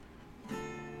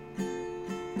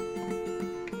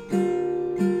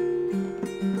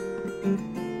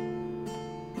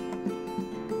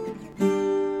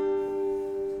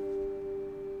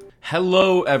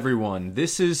Hello, everyone.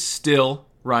 This is still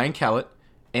Ryan Callett,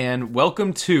 and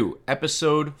welcome to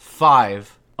episode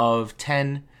 5 of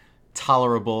 10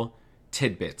 Tolerable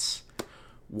Tidbits.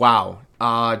 Wow.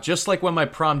 Just like when my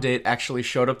prom date actually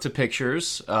showed up to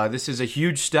pictures, this is a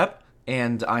huge step,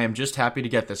 and I am just happy to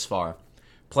get this far.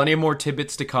 Plenty of more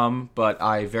tidbits to come, but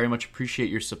I very much appreciate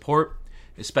your support,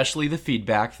 especially the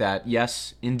feedback that,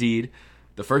 yes, indeed,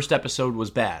 the first episode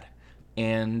was bad,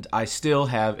 and I still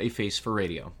have a face for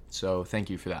radio. So thank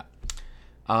you for that.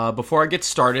 Before I get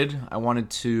started, I wanted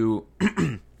to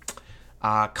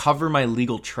cover my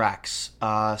legal tracks.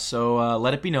 So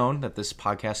let it be known that this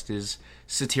podcast is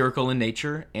satirical in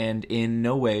nature and in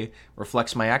no way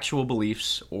reflects my actual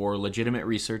beliefs or legitimate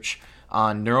research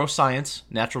on neuroscience,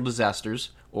 natural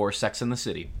disasters, or Sex and the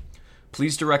City.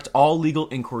 Please direct all legal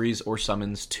inquiries or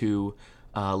summons to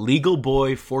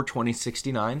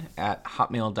legalboy42069 at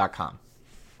hotmail.com.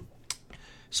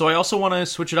 So I also want to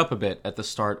switch it up a bit at the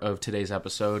start of today's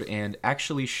episode and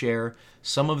actually share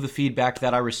some of the feedback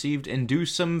that I received and do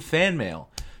some fan mail,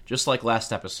 just like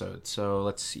last episode. So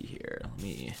let's see here. Let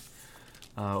me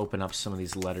open up some of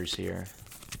these letters here.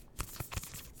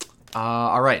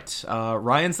 All right.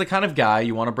 Ryan's the kind of guy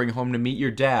you want to bring home to meet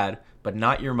your dad, but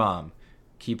not your mom.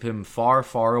 Keep him far,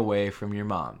 far away from your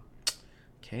mom.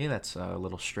 Okay, that's a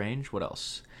little strange. What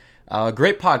else?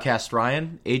 Great podcast,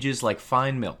 Ryan. Ages like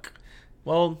fine milk.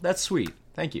 Well, that's sweet.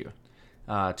 Thank you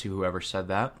to whoever said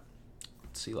that.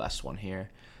 Let's see, last one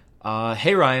here.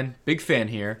 Hey, Ryan. Big fan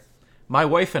here. My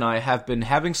wife and I have been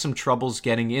having some troubles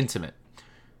getting intimate.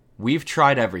 We've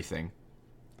tried everything.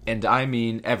 And I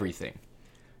mean everything.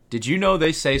 Did you know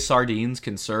they say sardines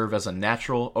can serve as a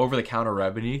natural over-the-counter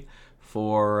remedy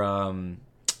for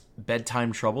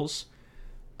bedtime troubles?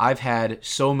 I've had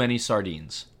so many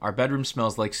sardines. Our bedroom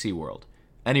smells like SeaWorld.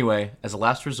 Anyway, as a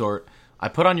last resort, I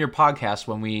put on your podcast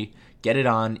when we get it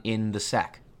on in the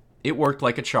sack. It worked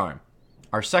like a charm.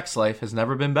 Our sex life has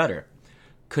never been better.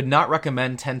 Could not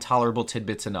recommend 10 Tolerable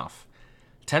Tidbits enough.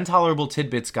 10 Tolerable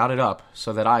Tidbits got it up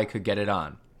so that I could get it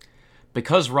on.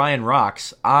 Because Ryan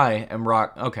rocks, I am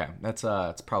rock... Okay, that's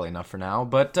probably enough for now,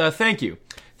 but thank you.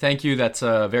 Thank you, that's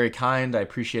very kind. I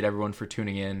appreciate everyone for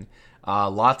tuning in.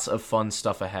 Lots of fun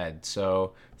stuff ahead,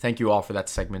 so thank you all for that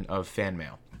segment of fan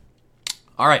mail.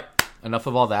 All right, enough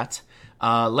of all that.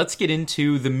 Let's get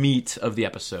into the meat of the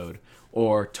episode,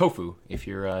 or tofu if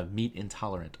you're meat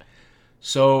intolerant.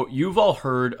 So you've all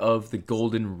heard of the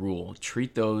golden rule.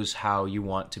 Treat those how you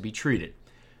want to be treated.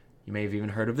 You may have even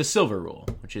heard of the silver rule,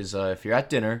 which is if you're at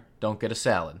dinner, don't get a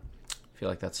salad. I feel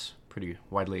like that's pretty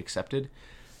widely accepted.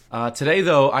 Today,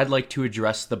 though, I'd like to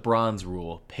address the bronze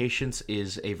rule. Patience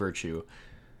is a virtue.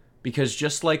 Because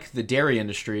just like the dairy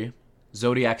industry,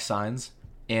 zodiac signs,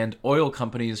 and oil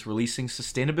companies releasing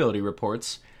sustainability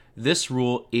reports, this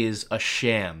rule is a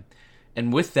sham.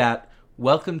 And with that,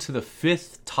 welcome to the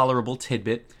 5th tolerable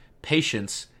tidbit.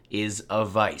 Patience is a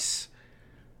vice.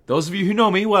 Those of you who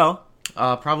know me well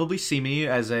probably see me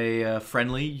as a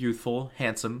friendly, youthful,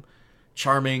 handsome,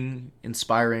 charming,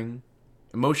 inspiring,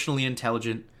 emotionally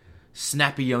intelligent,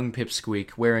 snappy young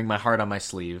pipsqueak wearing my heart on my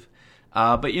sleeve.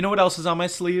 But you know what else is on my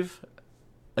sleeve?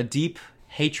 A deep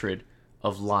hatred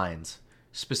of lines.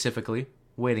 Specifically,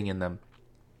 waiting in them.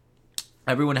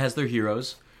 Everyone has their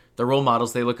heroes, their role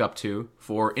models they look up to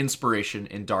for inspiration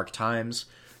in dark times,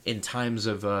 in times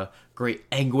of great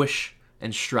anguish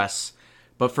and stress.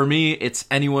 But for me, it's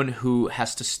anyone who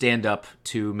has to stand up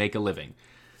to make a living.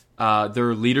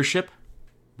 Their leadership,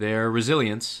 their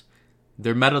resilience,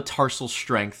 their metatarsal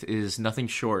strength is nothing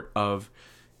short of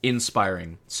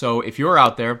inspiring. So if you're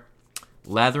out there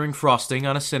lathering frosting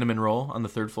on a cinnamon roll on the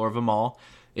 3rd floor of a mall,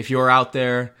 if you're out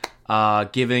there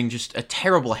giving just a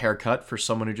terrible haircut for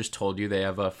someone who just told you they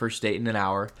have a first date in an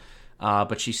hour,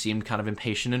 but she seemed kind of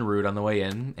impatient and rude on the way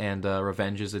in, and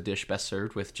revenge is a dish best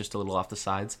served with just a little off the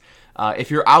sides.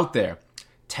 If you're out there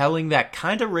telling that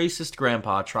kind of racist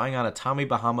grandpa trying on a Tommy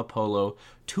Bahama polo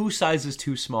 2 sizes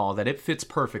too small that it fits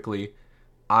perfectly,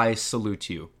 I salute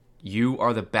you. You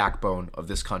are the backbone of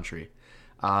this country.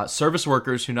 Service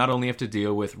workers who not only have to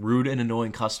deal with rude and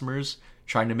annoying customers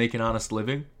trying to make an honest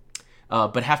living,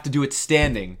 but have to do it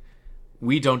standing,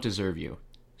 we don't deserve you.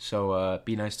 So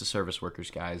be nice to service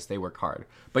workers, guys. They work hard.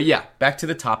 But yeah, back to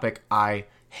the topic. I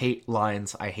hate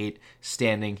lines. I hate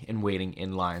standing and waiting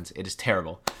in lines. It is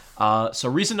terrible. So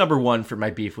reason number 1 for my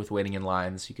beef with waiting in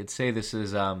lines, you could say this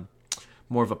is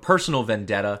more of a personal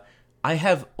vendetta. I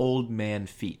have old man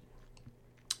feet.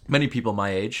 Many people my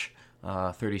age,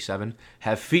 37,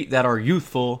 have feet that are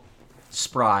youthful,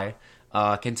 spry,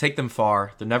 can take them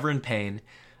far. They're never in pain.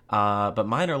 But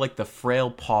mine are like the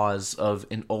frail paws of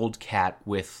an old cat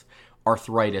with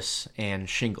arthritis and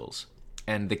shingles.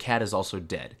 And the cat is also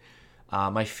dead.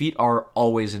 My feet are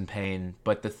always in pain,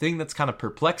 but the thing that's kind of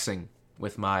perplexing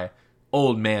with my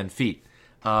old man feet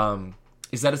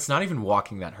is that it's not even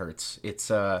walking that hurts.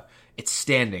 It's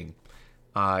standing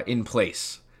in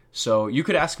place. So you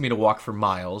could ask me to walk for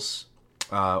miles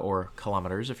or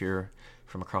kilometers if you're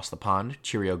from across the pond.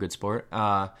 Cheerio, good sport.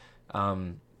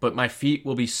 But my feet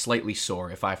will be slightly sore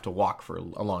if I have to walk for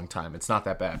a long time. It's not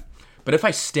that bad. But if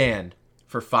I stand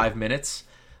for 5 minutes,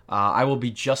 I will be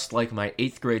just like my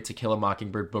 8th grade To Kill a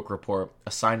Mockingbird book report,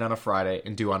 assigned on a Friday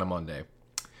and due on a Monday.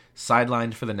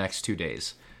 Sidelined for the next 2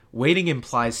 days. Waiting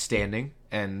implies standing,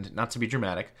 and not to be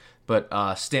dramatic, but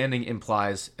standing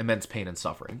implies immense pain and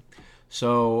suffering.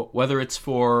 So whether it's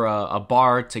for a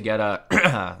bar to get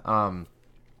a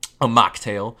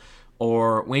mocktail,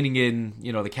 or waiting in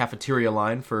the cafeteria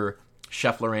line for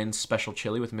Chef Lorraine's special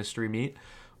chili with mystery meat,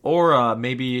 or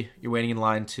maybe you're waiting in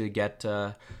line to get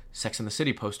Sex and the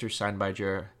City poster signed by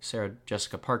Sarah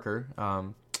Jessica Parker,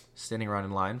 standing around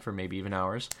in line for maybe even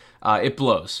hours. It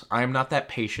blows. I am not that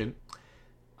patient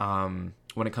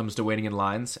when it comes to waiting in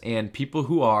lines, and people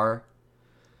who are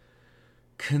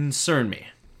concern me.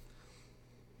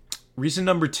 Reason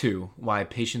number 2 why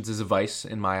patience is a vice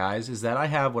in my eyes is that I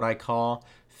have what I call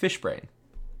fish brain.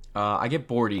 I get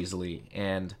bored easily,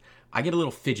 and I get a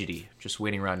little fidgety just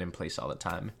waiting around in place all the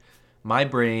time. My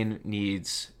brain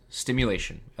needs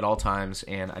stimulation at all times,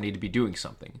 and I need to be doing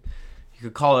something. You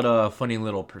could call it a funny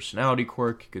little personality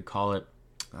quirk. You could call it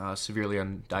severely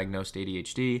undiagnosed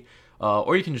ADHD,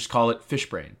 or you can just call it fish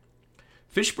brain.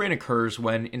 Fish brain occurs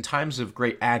when, in times of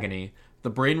great agony, the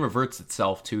brain reverts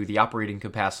itself to the operating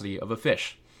capacity of a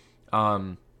fish.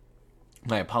 My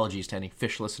apologies to any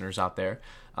fish listeners out there.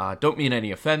 Don't mean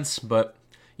any offense, but,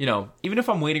 even if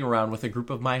I'm waiting around with a group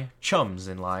of my chums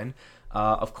in line,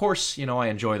 of course, I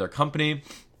enjoy their company,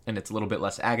 and it's a little bit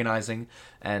less agonizing,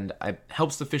 and it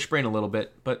helps the fish brain a little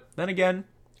bit, but then again,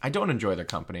 I don't enjoy their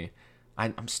company.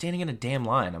 I'm standing in a damn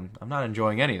line. I'm not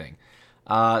enjoying anything.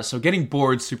 So getting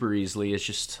bored super easily is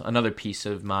just another piece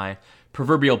of my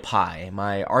proverbial pie,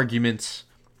 my argument,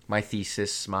 my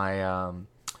thesis, my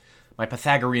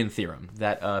Pythagorean theorem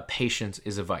that patience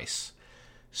is a vice.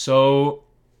 So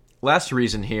last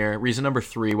reason here, reason number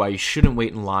 3 why you shouldn't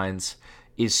wait in lines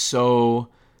is so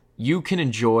you can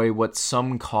enjoy what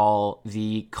some call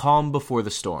the calm before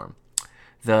the storm,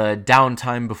 the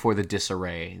downtime before the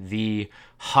disarray, the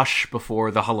hush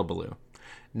before the hullabaloo.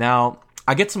 Now,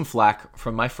 I get some flack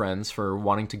from my friends for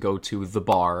wanting to go to the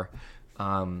bar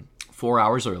 4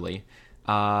 hours early.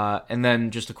 And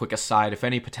then just a quick aside, if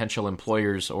any potential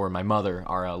employers or my mother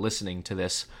are listening to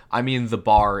this, I mean the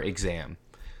bar exam.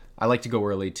 I like to go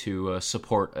early to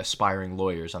support aspiring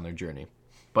lawyers on their journey.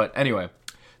 But anyway,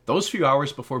 those few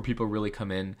hours before people really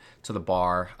come in to the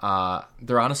bar,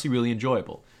 they're honestly really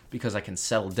enjoyable because I can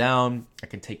settle down, I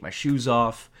can take my shoes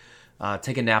off,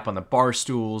 take a nap on the bar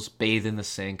stools, bathe in the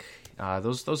sink.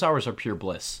 Those hours are pure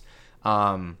bliss.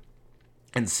 And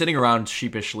sitting around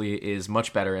sheepishly is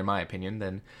much better, in my opinion,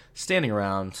 than standing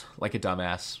around like a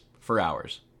dumbass for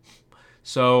hours.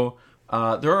 So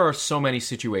there are so many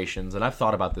situations, and I've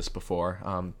thought about this before.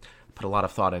 Put a lot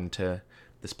of thought into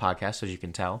this podcast, as you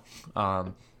can tell.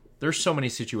 There's so many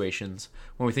situations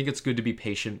when we think it's good to be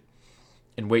patient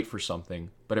and wait for something,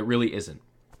 but it really isn't.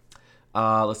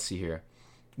 Let's see here.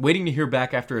 Waiting to hear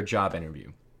back after a job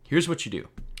interview. Here's what you do.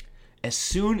 As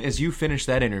soon as you finish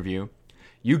that interview,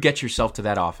 you get yourself to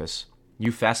that office.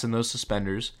 You fasten those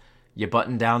suspenders. You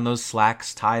button down those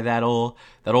slacks, tie that old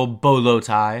bolo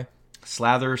tie,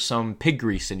 slather some pig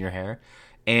grease in your hair,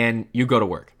 and you go to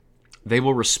work. They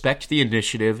will respect the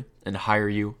initiative and hire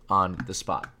you on the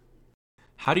spot.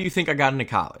 How do you think I got into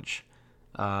college?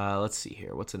 Let's see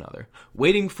here. What's another?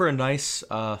 Waiting for a nice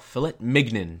filet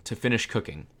mignon to finish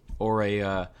cooking, or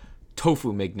a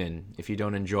tofu mignon if you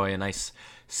don't enjoy a nice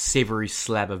savory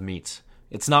slab of meat.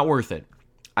 It's not worth it.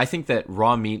 I think that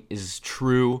raw meat is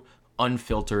true,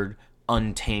 unfiltered,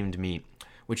 untamed meat,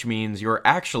 which means you're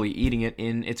actually eating it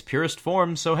in its purest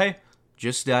form, so hey,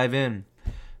 just dive in.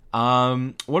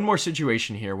 One more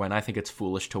situation here when I think it's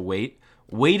foolish to wait.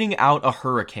 Waiting out a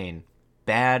hurricane.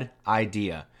 Bad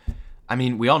idea. I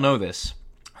mean, we all know this.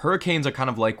 Hurricanes are kind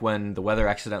of like when the weather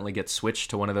accidentally gets switched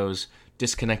to one of those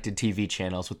disconnected TV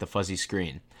channels with the fuzzy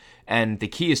screen. And the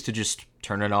key is to just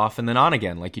turn it off and then on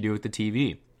again, like you do with the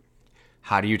TV.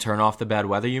 How do you turn off the bad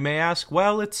weather, you may ask?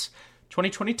 Well, it's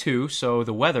 2022, so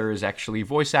the weather is actually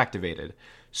voice activated.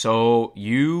 So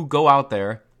you go out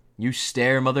there, you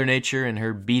stare Mother Nature in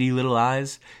her beady little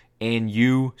eyes, and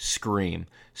you scream.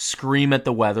 Scream at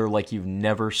the weather like you've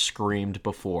never screamed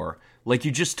before. Like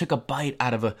you just took a bite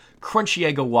out of a crunchy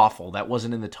Eggo waffle that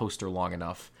wasn't in the toaster long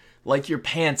enough. Like your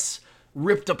pants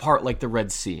ripped apart like the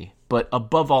Red Sea. But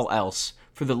above all else,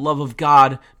 for the love of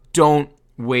God, don't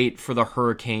wait for the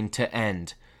hurricane to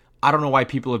end. I don't know why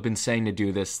people have been saying to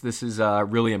do this. This is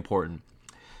really important.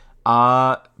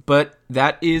 But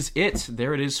that is it.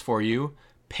 There it is for you.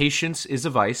 Patience is a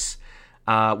vice.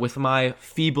 With my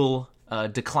feeble,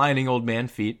 declining old man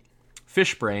feet,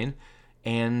 fish brain,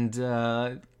 and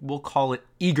we'll call it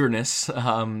eagerness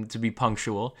to be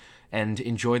punctual and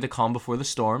enjoy the calm before the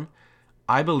storm,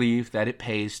 I believe that it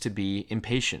pays to be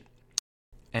impatient.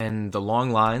 And the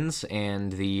long lines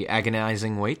and the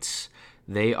agonizing waits,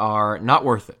 they are not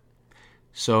worth it.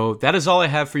 So that is all I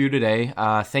have for you today.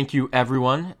 Thank you,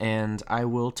 everyone, and I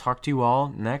will talk to you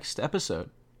all next episode.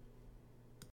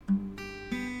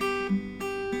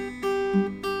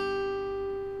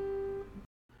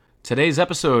 Today's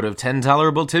episode of 10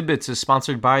 Tolerable Tidbits is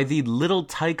sponsored by the Little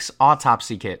Tikes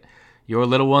Autopsy Kit. Your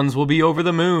little ones will be over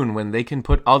the moon when they can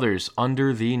put others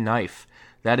under the knife.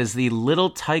 That is the Little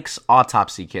Tikes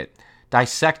Autopsy Kit.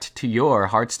 Dissect to your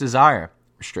heart's desire.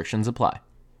 Restrictions apply.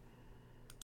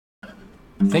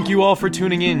 Thank you all for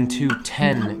tuning in to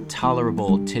 10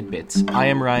 Tolerable Tidbits. I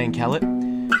am Ryan Kellett.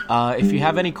 If you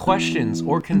have any questions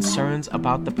or concerns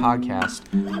about the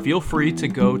podcast, feel free to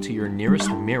go to your nearest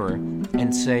mirror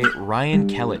and say Ryan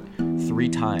Kellett 3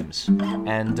 times,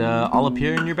 and I'll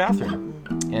appear in your bathroom,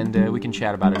 and we can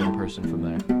chat about it in person from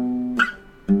there.